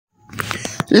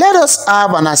Let us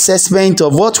have an assessment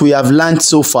of what we have learned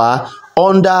so far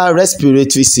under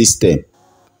respiratory system.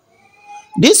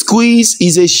 This quiz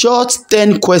is a short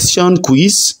 10-question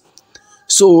quiz.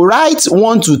 So write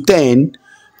 1 to 10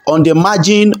 on the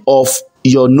margin of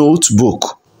your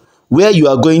notebook where you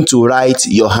are going to write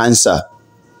your answer.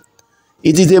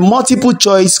 It is a multiple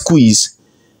choice quiz.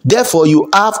 Therefore, you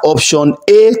have option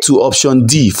A to option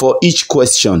D for each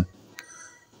question.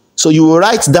 So you will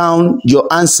write down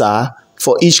your answer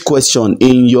for each question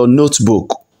in your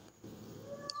notebook.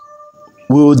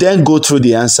 We will then go through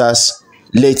the answers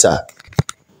later.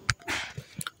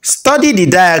 Study the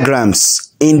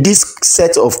diagrams in this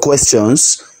set of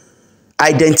questions.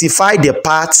 Identify the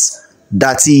parts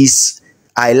that is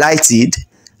highlighted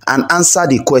and answer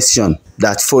the question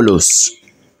that follows.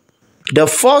 The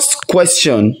first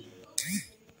question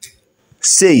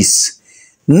says,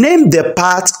 name the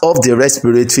part of the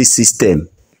respiratory system.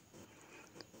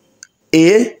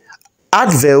 A.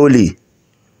 Alveoli.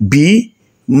 B.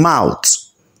 Mouth.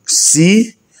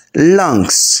 C.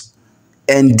 Lungs.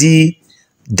 And D.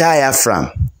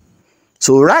 Diaphragm.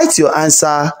 So write your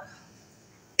answer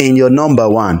in your number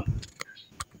 1.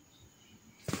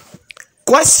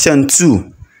 Question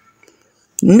 2.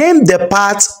 Name the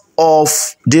part of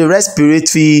the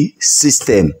respiratory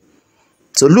system.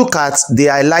 So look at the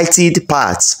highlighted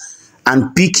parts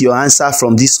and pick your answer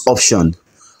from this option.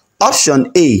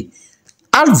 Option A,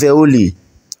 alveoli.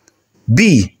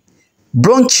 B,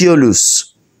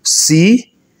 bronchioles.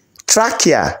 C,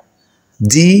 trachea.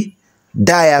 D,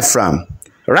 diaphragm.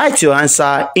 Write your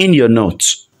answer in your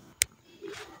notes.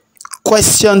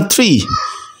 Question 3.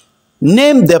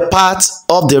 Name the part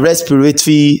of the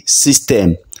respiratory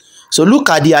system. So look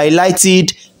at the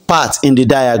highlighted part in the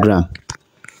diagram.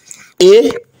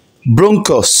 A,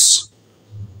 bronchus.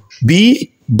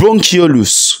 B,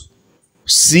 bronchioles.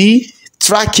 C,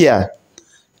 trachea.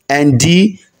 And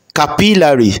D,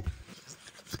 capillary.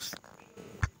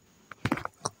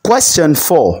 Question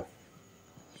 4.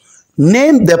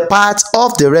 Name the part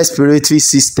of the respiratory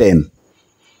system.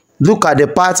 Look at the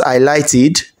part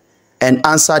highlighted and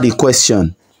answer the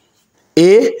question.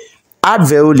 A,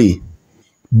 alveoli.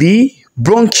 B,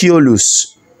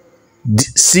 bronchioles.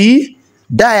 C,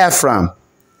 diaphragm.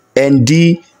 And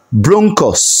D,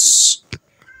 bronchus.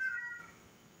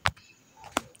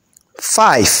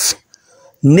 5.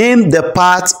 Name the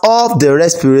part of the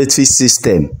respiratory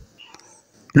system.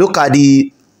 Look at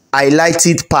the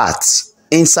highlighted parts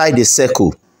inside the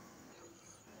circle.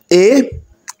 A,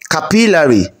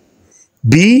 capillary.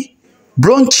 B,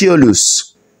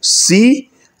 bronchioles. C,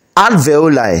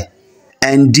 alveoli.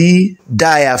 And D,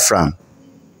 diaphragm.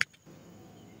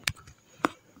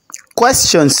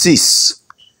 Question 6.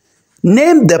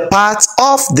 Name the part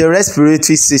of the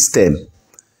respiratory system.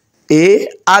 A,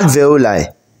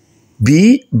 alveoli.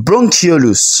 B,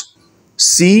 bronchioles.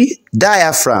 C,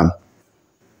 diaphragm.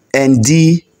 And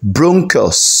D,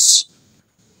 bronchus.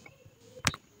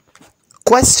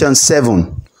 Question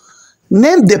 7.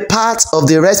 Name the part of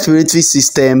the respiratory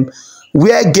system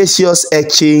where gaseous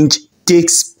exchange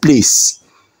takes place.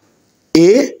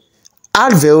 A,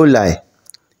 alveoli.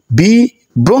 B,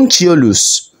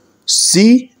 bronchioles.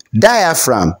 C,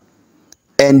 diaphragm.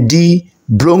 And D,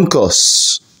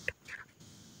 bronchus.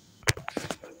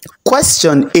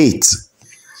 Question 8.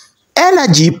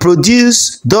 Energy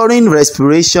produced during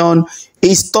respiration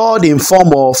is stored in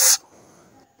form of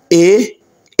A,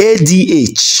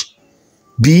 ADH.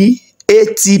 B,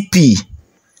 ATP.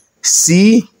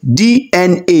 C,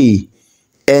 DNA.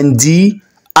 And D,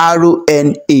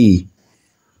 RNA.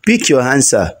 Pick your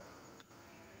answer.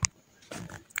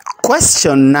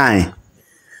 Question 9.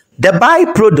 The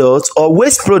byproduct or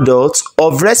waste product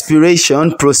of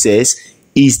respiration process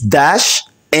is dash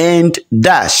and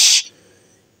dash.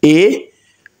 A,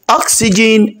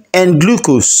 oxygen and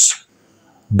glucose.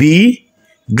 B,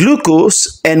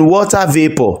 glucose and water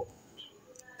vapor.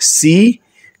 C,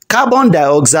 carbon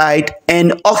dioxide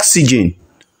and oxygen.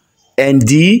 And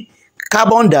D,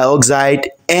 carbon dioxide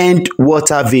and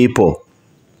water vapor.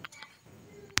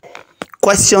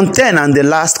 Question 10 and the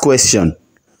last question.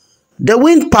 The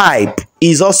windpipe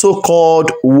is also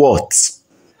called what?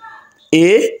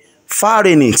 A,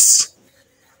 pharynx.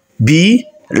 B,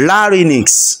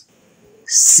 larynx.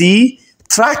 C,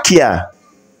 trachea.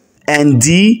 And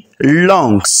D,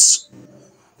 lungs.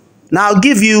 Now I'll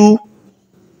give you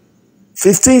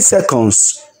 15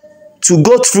 seconds to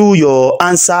go through your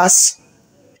answers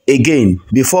again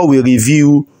before we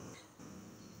review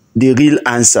the real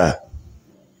answer.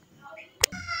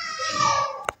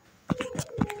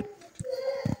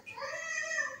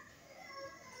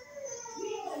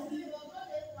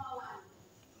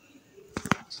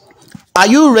 Are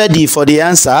you ready for the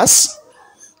answers?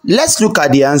 Let's look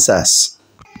at the answers.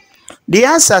 The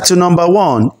answer to number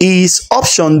 1 is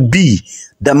option B,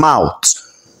 the mouth.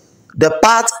 The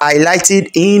part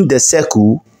highlighted in the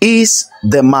circle is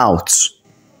the mouth.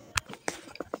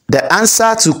 The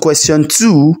answer to question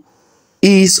 2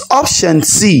 is option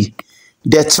C,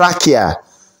 the trachea.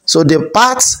 So the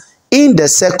part in the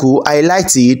circle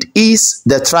highlighted is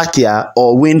the trachea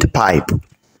or windpipe.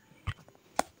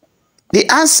 The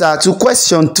answer to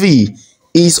question 3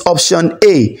 is option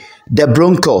A, the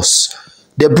bronchus.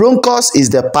 The bronchus is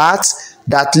the part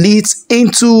that leads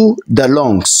into the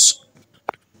lungs.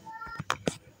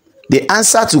 The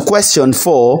answer to question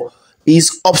 4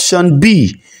 is option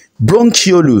B,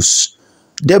 bronchiolus.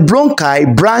 The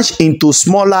bronchi branch into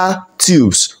smaller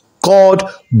tubes called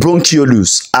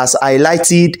bronchiolus as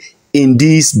highlighted in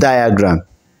this diagram.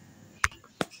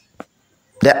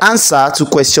 The answer to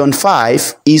question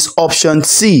 5 is option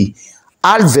C,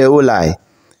 alveoli.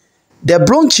 The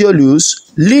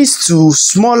bronchiolus leads to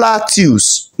smaller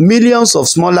tubes, millions of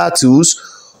smaller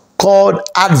tubes called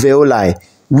alveoli,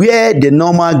 where the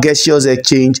normal gaseous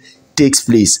exchange takes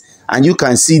place. And you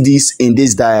can see this in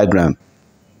this diagram.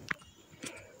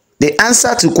 The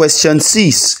answer to question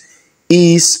 6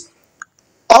 is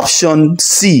option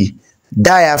C,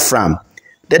 diaphragm.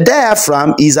 The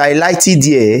diaphragm is highlighted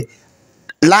here,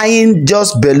 lying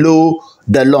just below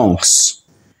the lungs.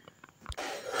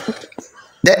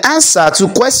 The answer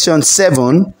to question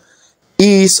 7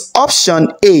 is option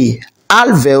A,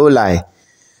 alveoli.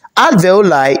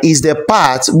 Alveoli is the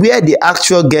part where the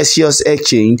actual gaseous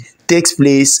exchange takes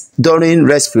place during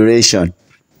respiration.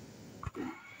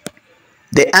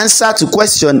 The answer to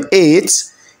question 8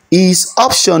 is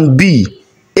option B,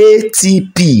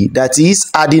 ATP, that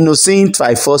is adenosine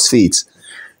triphosphate.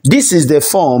 This is the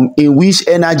form in which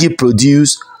energy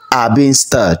produced are being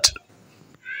stored.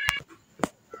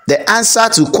 The answer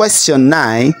to question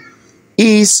 9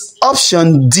 is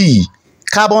option D,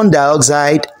 carbon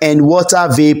dioxide and water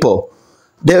vapor.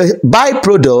 The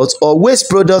byproduct or waste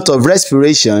product of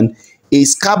respiration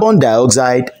is carbon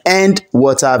dioxide and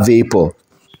water vapor.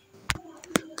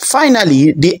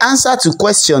 Finally, the answer to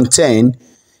question 10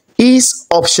 is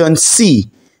option C,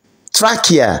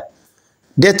 trachea.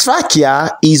 The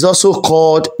trachea is also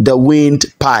called the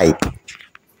windpipe.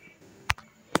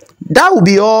 That will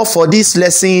be all for this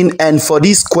lesson and for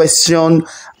this question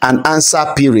and answer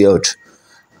period.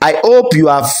 I hope you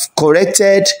have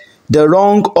corrected the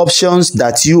wrong options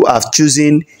that you have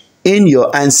chosen in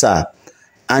your answer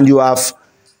and you have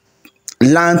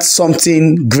learned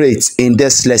something great in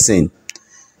this lesson.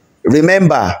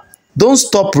 Remember, don't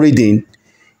stop reading.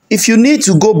 If you need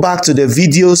to go back to the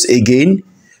videos again,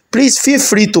 please feel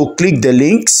free to click the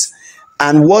links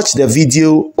and watch the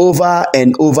video over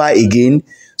and over again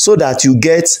so that you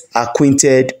get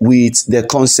acquainted with the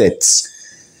concepts.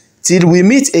 Till we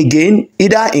meet again,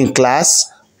 either in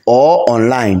class or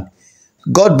online.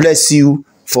 God bless you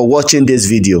for watching this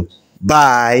video.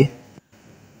 Bye.